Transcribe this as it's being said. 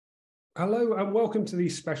Hello and welcome to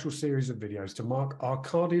these special series of videos to mark our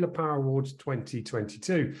Car Dealer Power Awards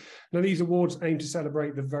 2022. Now, these awards aim to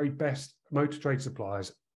celebrate the very best motor trade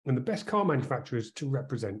suppliers and the best car manufacturers to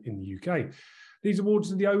represent in the UK. These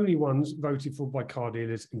awards are the only ones voted for by car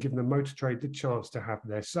dealers and giving the motor trade the chance to have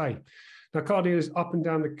their say. Now, car dealers up and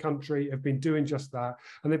down the country have been doing just that,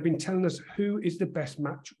 and they've been telling us who is the best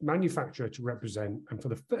manufacturer to represent. And for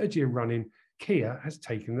the third year running, Kia has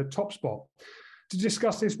taken the top spot. To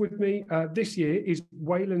discuss this with me this year is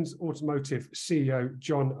Waylands Automotive CEO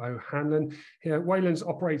John O'Hanlon. Waylands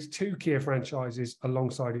operates two Kia franchises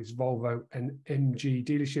alongside its Volvo and MG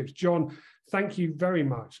dealerships. John, thank you very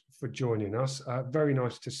much for joining us. Very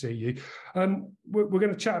nice to see you. We're going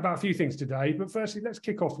to chat about a few things today, but firstly, let's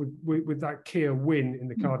kick off with that Kia win in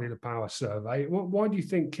the Car Dealer Power survey. Why do you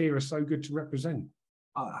think Kia is so good to represent?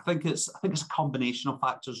 I think it's a combination of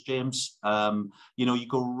factors, James. You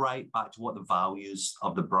go right back to what the values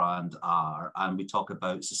of the brand are, and we talk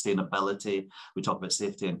about sustainability, we talk about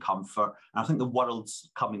safety and comfort, and I think the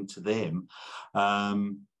world's coming to them.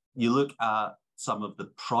 You look at some of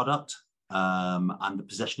the product and the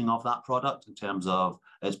positioning of that product in terms of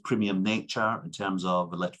its premium nature, in terms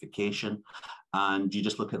of electrification, and you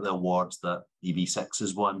just look at the awards that EV6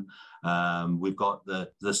 has won. We've got the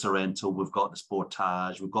Sorento, we've got the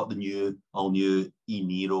Sportage, we've got the all-new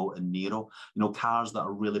e-Niro and Niro, cars that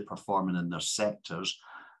are really performing in their sectors.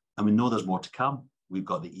 And we know there's more to come. We've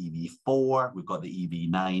got the EV4, we've got the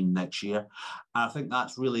EV9 next year. And I think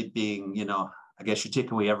that's really being, I guess you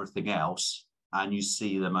take away everything else and you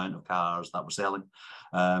see the amount of cars that we're selling.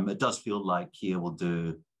 It does feel like Kia will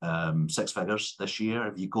do six figures this year.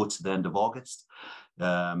 If you go to the end of August,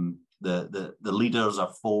 the leaders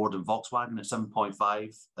are Ford and Volkswagen at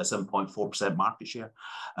 7.4% market share.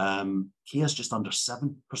 Kia's just under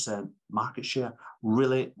 7% market share.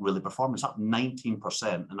 Really, really performing. It's up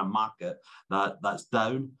 19% in a market that's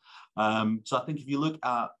down. So I think if you look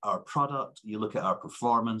at our product, you look at our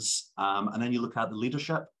performance, and then you look at the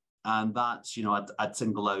leadership, and that's, I'd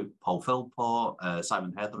single out Paul Philpott,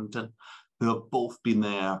 Simon Hetherington, who have both been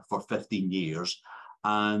there for 15 years,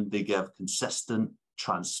 and they give consistent,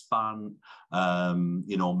 transparent,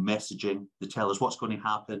 messaging. They tell us what's going to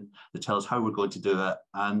happen. They tell us how we're going to do it,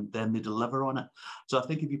 and then they deliver on it. So I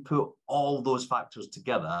think if you put all those factors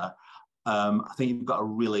together, I think you've got a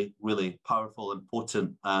really, really powerful and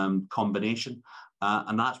potent combination,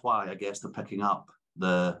 and that's why I guess they're picking up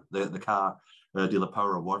the Car Dealer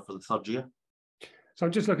Power Award for the third year. So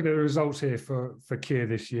I'm just looking at the results here for Kia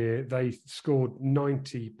this year. They scored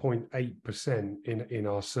 90.8% in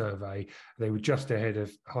our survey. They were just ahead of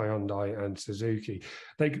Hyundai and Suzuki.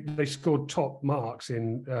 They scored top marks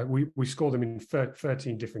in, we score them in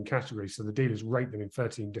 13 different categories. So the dealers rate them in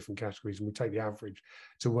 13 different categories, and we take the average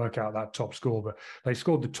to work out that top score. But they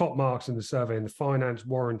scored the top marks in the survey in the finance,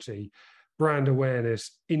 warranty, brand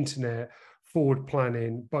awareness, internet, forward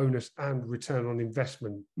planning, bonus, and return on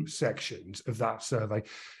investment sections of that survey.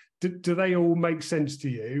 Do they all make sense to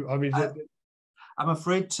you? I mean, I'm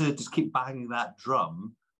afraid to just keep banging that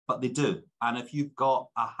drum, but they do. And if you've got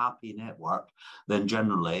a happy network, then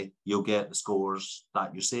generally you'll get the scores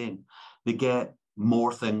that you're seeing. They get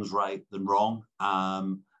more things right than wrong.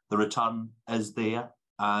 The return is there,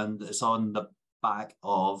 and it's on the back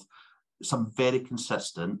of some very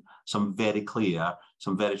consistent, some very clear,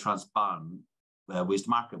 some very transparent ways to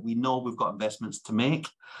market. We know we've got investments to make,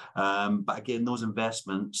 but again, those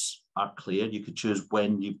investments are clear. You could choose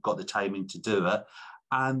when you've got the timing to do it,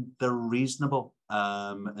 and they're reasonable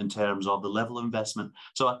in terms of the level of investment.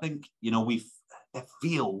 So I think, it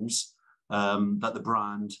feels that the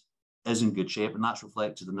brand is in good shape, and that's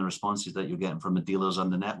reflected in the responses that you're getting from the dealers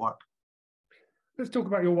and the network. Let's talk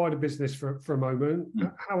about your wider business for a moment.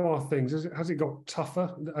 How are things? Has it got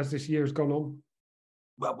tougher as this year has gone on?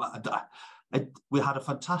 Well, we had a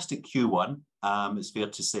fantastic Q1, it's fair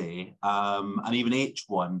to say, and even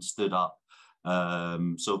H1 stood up.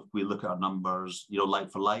 So if we look at our numbers,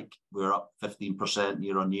 like for like, we're up 15%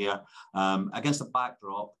 year on year, against a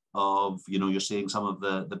backdrop of, you're seeing some of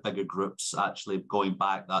the bigger groups actually going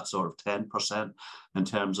back that sort of 10% in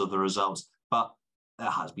terms of the results. But it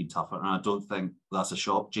has been tougher, and I don't think that's a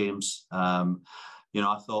shock, James. I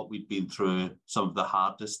thought we'd been through some of the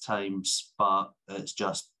hardest times, but it's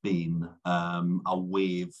just been a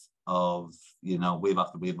wave of, wave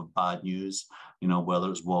after wave of bad news, whether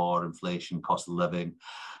it's war, inflation, cost of living,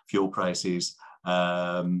 fuel prices.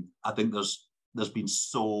 I think there's been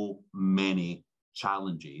so many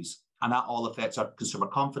challenges, and that all affects our consumer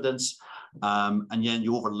confidence. And then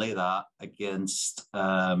you overlay that against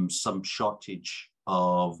some shortage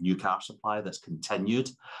of new car supply that's continued,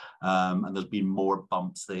 and there's been more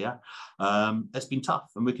bumps there. It's been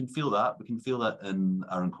tough, and we can feel that. We can feel that in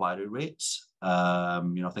our inquiry rates. I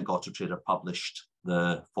think Auto Trader published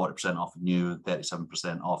the 40% off new,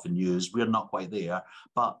 37% off in used. We're not quite there,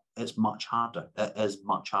 but it's much harder. It is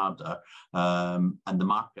much harder in the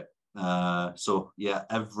market. So yeah,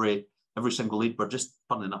 every single lead,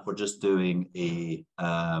 funnily enough, we're just doing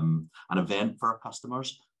an event for our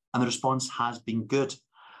customers, and the response has been good.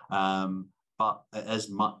 But it is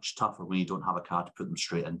much tougher when you don't have a car to put them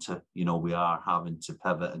straight into. We are having to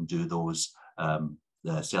pivot and do those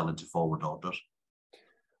sell into forward orders.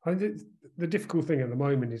 The difficult thing at the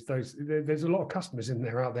moment is there's a lot of customers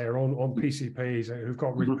out there on PCPs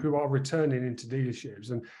who are returning into dealerships,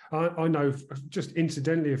 and I know just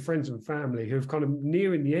incidentally of friends and family who have kind of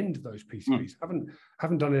nearing the end of those PCPs,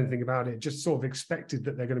 haven't done anything about it, just sort of expected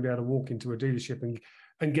that they're going to be able to walk into a dealership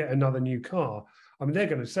and get another new car. I mean,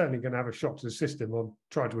 they're certainly going to have a shock to the system. I'll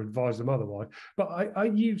try to advise them otherwise. But are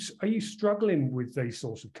you struggling with these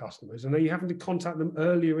sorts of customers, and are you having to contact them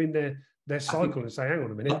earlier in their cycle and say, hang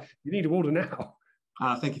on a minute, you need to order now? And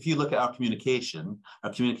I think if you look at our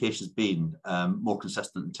communication's been more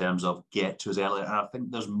consistent in terms of get to us earlier. And I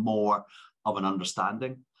think there's more of an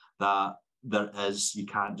understanding that you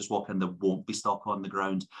can't just walk in, there won't be stock on the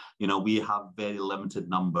ground. We have very limited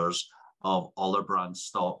numbers of all our brand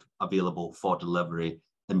stock available for delivery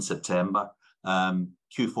in September.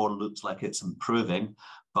 Q4 looks like it's improving,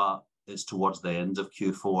 but it's towards the end of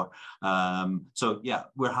Q4. So yeah,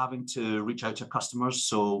 we're having to reach out to customers.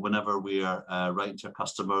 So whenever we're writing to our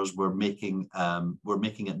customers, we're making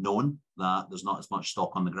it known that there's not as much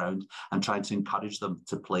stock on the ground and trying to encourage them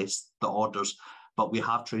to place the orders. But we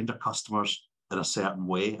have trained our customers in a certain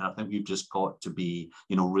way, and I think we've just got to be,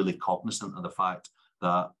 really cognizant of the fact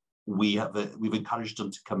that we've encouraged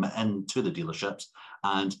them to come into the dealerships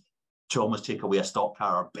and to almost take away a stock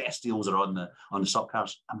car. Our best deals are on the stock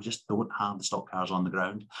cars, and we just don't have the stock cars on the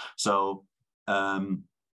ground. So I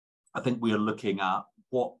think we are looking at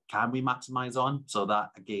what can we maximize on. So that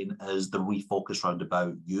again is the refocus round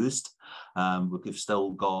about used. We've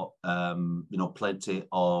still got plenty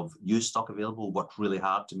of used stock available. We worked really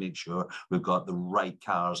hard to make sure we've got the right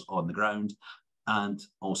cars on the ground, and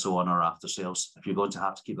also on our after sales. If you're going to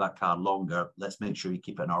have to keep that car longer, let's make sure you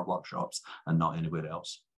keep it in our workshops and not anywhere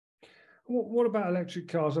else. What about electric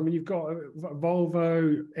cars? I mean, you've got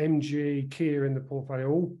Volvo, MG, Kia in the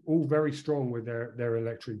portfolio, all very strong with their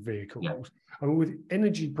electric vehicles. Yeah. I mean, with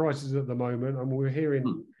energy prices at the moment, and we're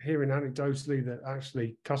hearing anecdotally that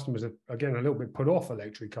actually customers are again a little bit put off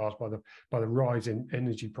electric cars by the rise in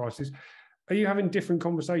energy prices. Are you having different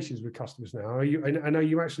conversations with customers now? Are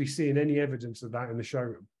you actually seeing any evidence of that in the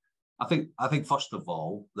showroom? I think first of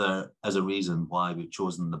all, there is a reason why we've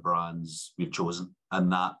chosen the brands we've chosen,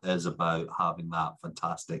 and that is about having that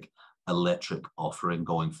fantastic electric offering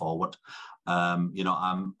going forward. I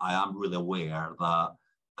am really aware that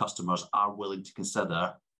customers are willing to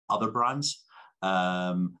consider other brands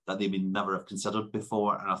that they may never have considered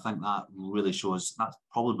before, and I think that really shows that's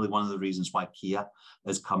probably one of the reasons why Kia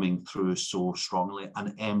is coming through so strongly,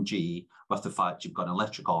 and MG with the fact you've got an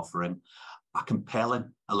electric offering, a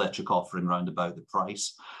compelling electric offering round about the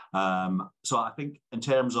price. So I think in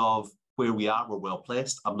terms of where we are, we're well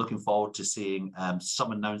placed. I'm looking forward to seeing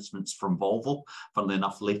some announcements from Volvo, funnily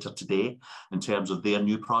enough, later today in terms of their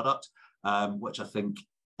new product, which I think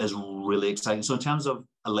is really exciting. So in terms of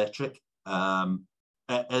electric,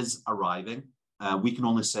 it is arriving. We can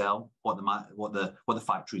only sell what the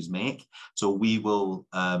factories make. So we will,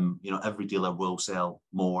 every dealer will sell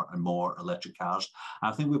more and more electric cars.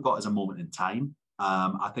 And I think we've got as a moment in time.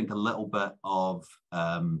 I think a little bit of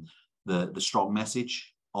the strong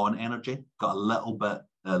message on energy got a little bit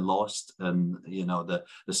lost in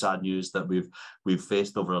the sad news that we've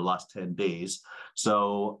faced over the last 10 days.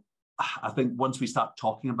 So I think once we start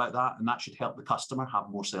talking about that, and that should help the customer have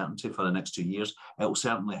more certainty for the next 2 years, it will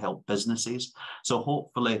certainly help businesses. So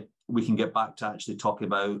hopefully we can get back to actually talking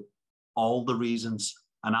about all the reasons.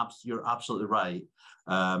 And you're absolutely right.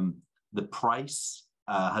 The price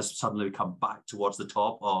has suddenly come back towards the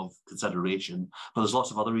top of consideration, but there's lots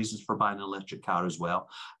of other reasons for buying an electric car as well.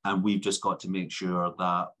 And we've just got to make sure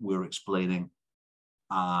that we're explaining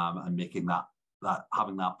and making that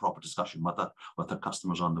having that proper discussion with our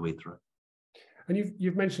customers on the way through. And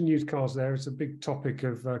you've mentioned used cars there. It's a big topic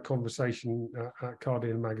of conversation at Car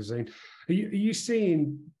Dealer Magazine. Are you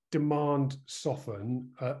seeing demand soften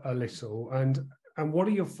a little? And what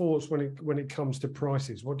are your thoughts when it comes to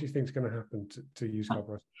prices? What do you think is going to happen to used car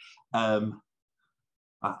prices?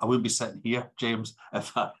 I wouldn't be sitting here, James,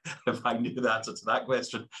 if I knew the answer to that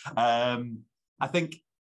question. I think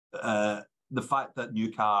the fact that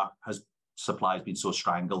new car supply has been so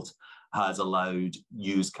strangled has allowed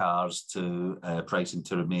used cars to pricing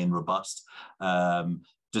to remain robust,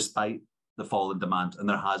 despite the fall in demand. And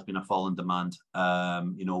there has been a fall in demand.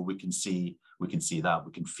 We can see that,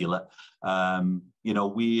 we can feel it.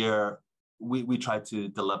 We try to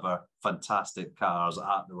deliver fantastic cars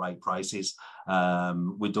at the right prices.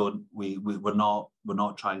 We're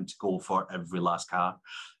not trying to go for every last car.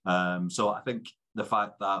 So I think the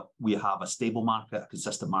fact that we have a stable market, a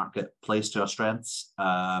consistent market, plays to our strengths.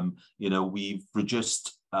 We've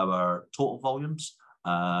reduced our total volumes,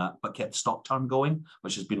 but kept stock turn going,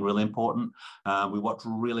 which has been really important. We worked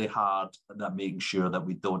really hard at making sure that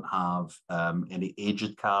we don't have any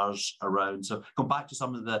aged cars around. So going back to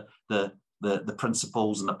some of the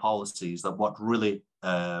principles and the policies that worked really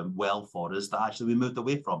well for us, that actually we moved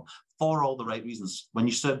away from for all the right reasons. When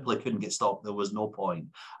you simply couldn't get stock, there was no point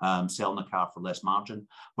selling a car for less margin.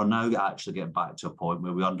 We're now actually getting back to a point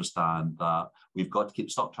where we understand that we've got to keep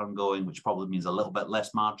stock turn going, which probably means a little bit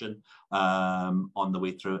less margin on the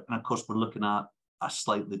way through. And of course, we're looking at a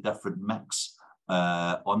slightly different mix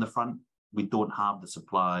on the front. We don't have the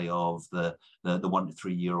supply of the 1 to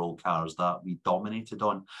 3 year old cars that we dominated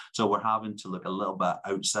on. So we're having to look a little bit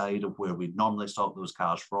outside of where we normally stock those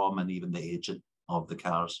cars from, and even the aging of the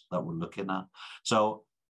cars that we're looking at. So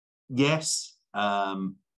yes,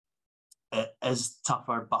 it is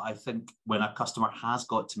tougher, but I think when a customer has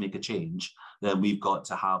got to make a change, then we've got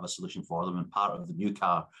to have a solution for them. And part of the new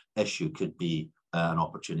car issue could be an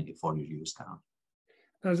opportunity for your used car.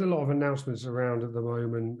 There's a lot of announcements around at the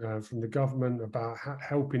moment from the government about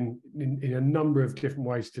helping in a number of different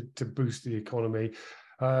ways to boost the economy.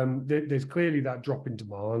 There's clearly that drop in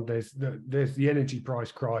demand. There's the energy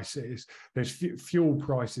price crisis. There's fuel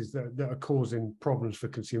prices that are causing problems for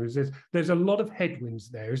consumers. There's a lot of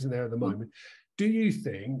headwinds there, isn't there, at the moment? Do you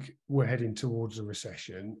think we're heading towards a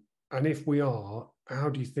recession? And if we are, how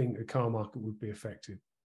do you think the car market would be affected?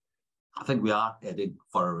 I think we are heading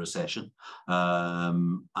for a recession,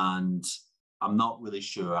 and I'm not really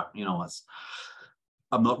sure.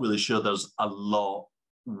 I'm not really sure there's a lot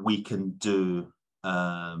we can do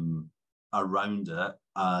around it,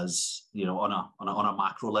 as on a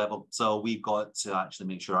macro level. So we've got to actually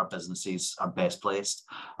make sure our businesses are best placed.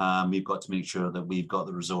 We've got to make sure that we've got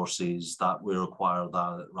the resources that we require,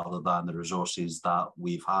 that rather than the resources that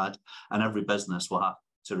we've had. And every business will have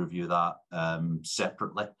to review that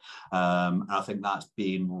separately. And I think that's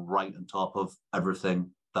being right on top of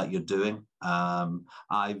everything that you're doing.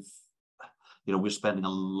 We're spending a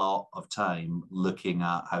lot of time looking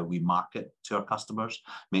at how we market to our customers,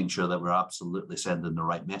 making sure that we're absolutely sending the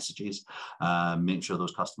right messages, making sure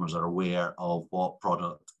those customers are aware of what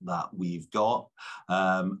product that we've got.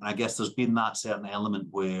 And I guess there's been that certain element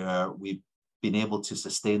where we've been able to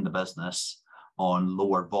sustain the business on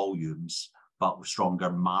lower volumes, but with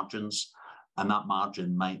stronger margins. And that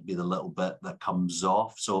margin might be the little bit that comes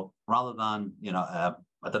off. So rather than,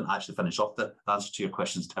 I didn't actually finish off the answer to your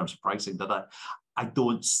questions in terms of pricing, did I? I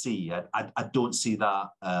don't see it. I don't see that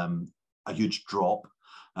a huge drop.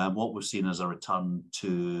 What we've seen is a return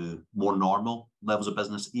to more normal levels of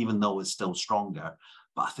business, even though it's still stronger.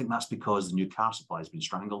 But I think that's because the new car supply has been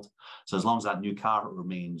strangled. So as long as that new car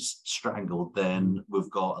remains strangled, then we've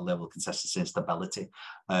got a level of consistency and stability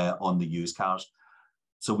on the used cars.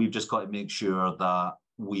 So we've just got to make sure that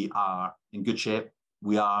we are in good shape.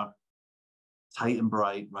 We are tight and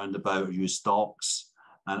bright round about our used stocks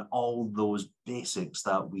and all those basics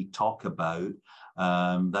that we talk about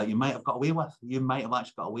that you might have got away with. You might have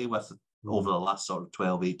actually got away with over the last sort of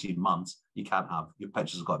 12, 18 months. You can't have. Your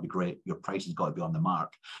pictures have got to be great. Your price has got to be on the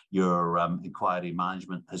mark. Your inquiry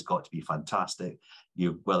management has got to be fantastic.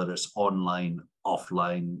 Whether it's online,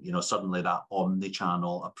 offline, suddenly that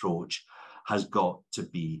omni-channel approach has got to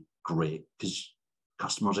be great, because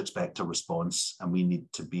customers expect a response and we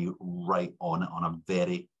need to be right on it on a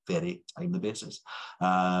very, very timely basis.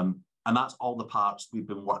 And that's all the parts we've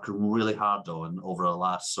been working really hard on over the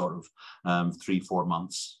last sort of 3-4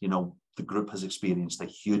 months. The group has experienced a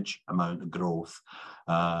huge amount of growth.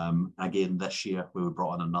 Again, this year we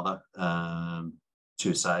brought on another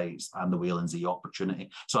 2 sites and the Waylands opportunity.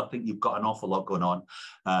 So I think you've got an awful lot going on.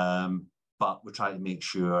 But we're trying to make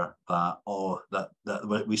sure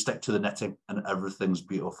that we stick to the knitting and everything's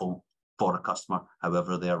beautiful for a customer,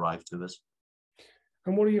 however they arrive to us.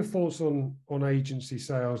 And what are your thoughts on agency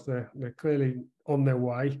sales? They're clearly on their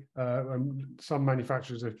way. Some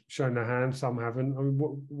manufacturers have shown their hand, some haven't. I mean,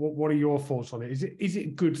 what are your thoughts on it? Is it a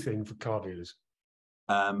good thing for car dealers?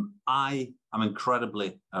 I am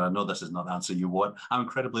incredibly, and I know this is not the answer you want, I'm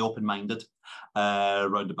incredibly open-minded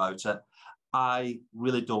round about it. I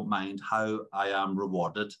really don't mind how I am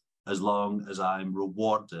rewarded, as long as I'm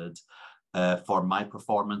rewarded for my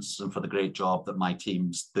performance and for the great job that my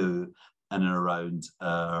teams do in and around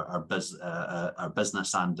our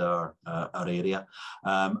business and our area.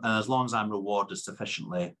 And as long as I'm rewarded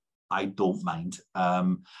sufficiently, I don't mind.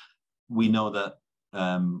 We know that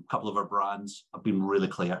a couple of our brands have been really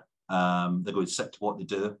clear. They're going to stick to what they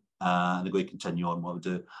do, and they're going to continue on what we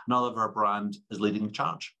do. Another of our brand is leading the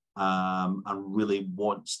charge, and really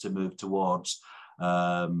wants to move towards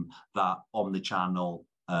that omni-channel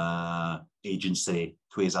agency,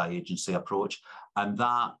 quasi-agency approach. And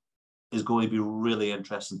that is going to be really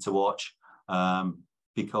interesting to watch,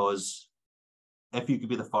 because if you could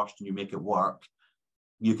be the first and you make it work,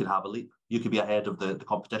 you could have a leap. You could be ahead of the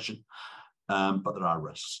competition, but there are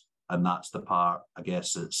risks. And that's the part, I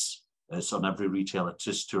guess, it's on every retailer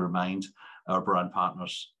just to remind our brand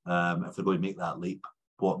partners, if they're going to make that leap,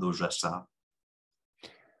 what those risks are.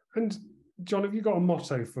 And John, have you got a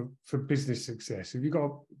motto for business success? Have you got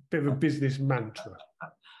a bit of a business mantra?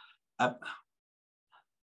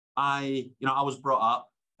 I was brought up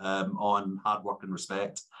on hard work and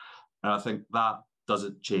respect, and I think that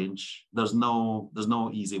doesn't change. There's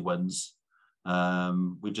no easy wins.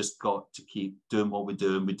 We just got to keep doing what we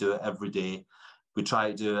do, and we do it every day. We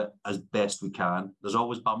try to do it as best we can. There's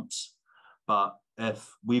always bumps, but if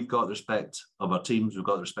we've got the respect of our teams, we've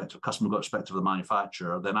got the respect of the customer, we've got the respect of the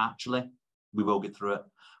manufacturer, then actually we will get through it.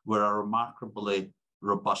 We're a remarkably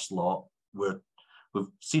robust lot. We've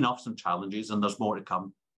seen off some challenges, and there's more to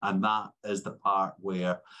come. And that is the part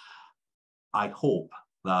where I hope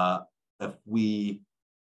that if we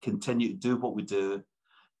continue to do what we do,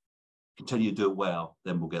 continue to do it well,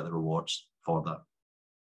 then we'll get the rewards for that.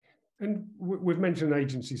 And we've mentioned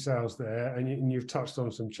agency sales there, and you've touched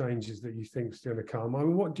on some changes that you think is going to come. I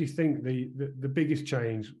mean, what do you think the biggest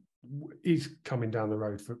change is coming down the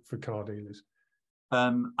road for car dealers?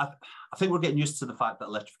 I think we're getting used to the fact that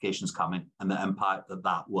electrification is coming and the impact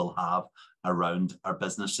that will have around our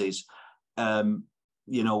businesses.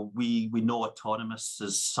 We know autonomous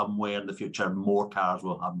is somewhere in the future. More cars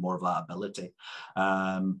will have more of that ability.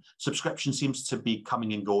 Subscription seems to be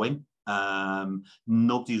coming and going.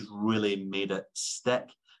 Nobody's really made it stick.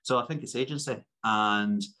 So I think it's agency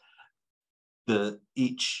and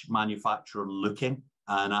each manufacturer looking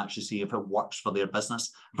and actually see if it works for their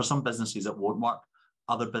business. For some businesses, it won't work.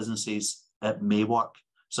 Other businesses, it may work.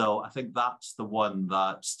 So I think that's the one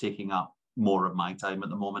that's taking up more of my time at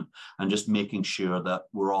the moment, and just making sure that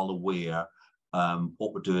we're all aware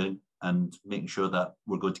what we're doing and making sure that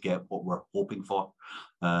we're going to get what we're hoping for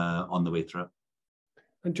on the way through.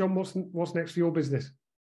 And John, what's next for your business?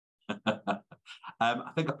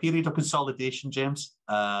 I think a period of consolidation, James.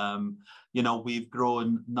 We've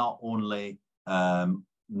grown not only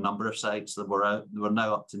number of sites that we're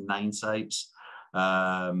now up to 9 sites,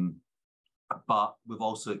 but we've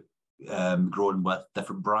also grown with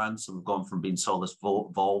different brands. So we've gone from being Solus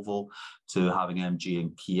Volvo to having MG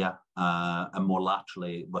and Kia, and more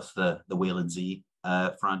laterally with the Waylands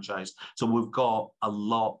franchise. So we've got a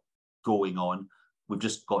lot going on. We've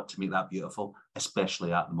just got to make that beautiful,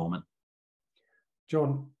 especially at the moment.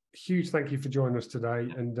 John, huge thank you for joining us today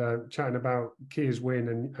and chatting about Kia's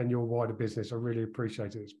win and your wider business. I really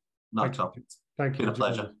appreciate it. Not a Thank you. Been a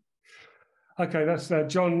pleasure. Okay, that's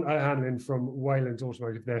John Hanlon from Waylands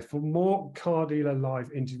Automotive there. For more car dealer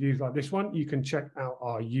live interviews like this one, you can check out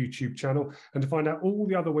our YouTube channel. And to find out all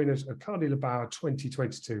the other winners of Car Dealer Power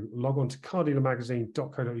 2022, log on to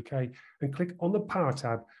cardealermagazine.co.uk and click on the Power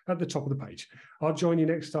tab at the top of the page. I'll join you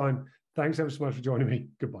next time. Thanks ever so much for joining me.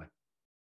 Goodbye.